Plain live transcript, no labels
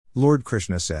Lord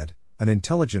Krishna said, "An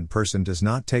intelligent person does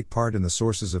not take part in the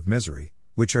sources of misery,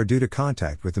 which are due to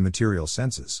contact with the material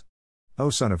senses. O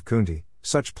son of Kunti,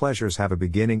 such pleasures have a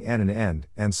beginning and an end,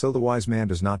 and so the wise man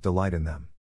does not delight in them."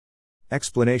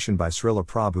 Explanation by Srila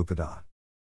Prabhupada.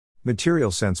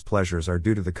 Material sense pleasures are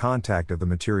due to the contact of the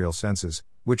material senses,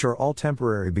 which are all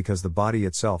temporary because the body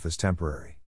itself is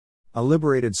temporary. A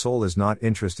liberated soul is not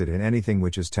interested in anything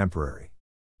which is temporary.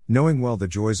 Knowing well the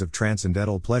joys of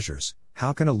transcendental pleasures,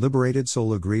 how can a liberated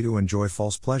soul agree to enjoy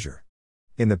false pleasure?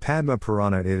 In the Padma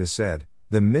Purana it is said,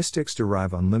 "The mystics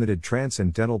derive unlimited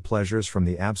transcendental pleasures from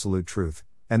the Absolute Truth,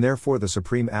 and therefore the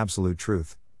Supreme Absolute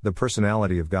Truth, the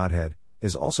Personality of Godhead,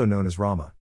 is also known as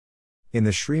Rama." In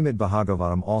the Srimad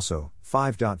Bhagavatam also,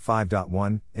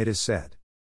 5.5.1, it is said,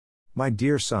 "My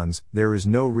dear sons, there is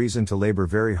no reason to labor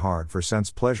very hard for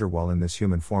sense pleasure while in this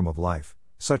human form of life.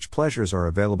 Such pleasures are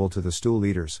available to the stool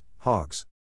eaters, hogs.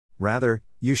 Rather,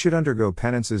 you should undergo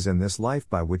penances in this life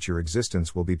by which your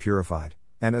existence will be purified,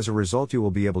 and as a result you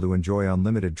will be able to enjoy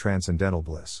unlimited transcendental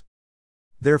bliss."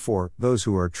 Therefore, those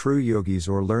who are true yogis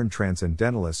or learned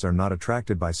transcendentalists are not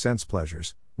attracted by sense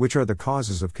pleasures, which are the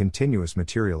causes of continuous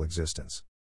material existence.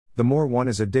 The more one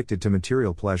is addicted to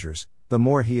material pleasures, the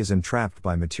more he is entrapped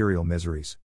by material miseries.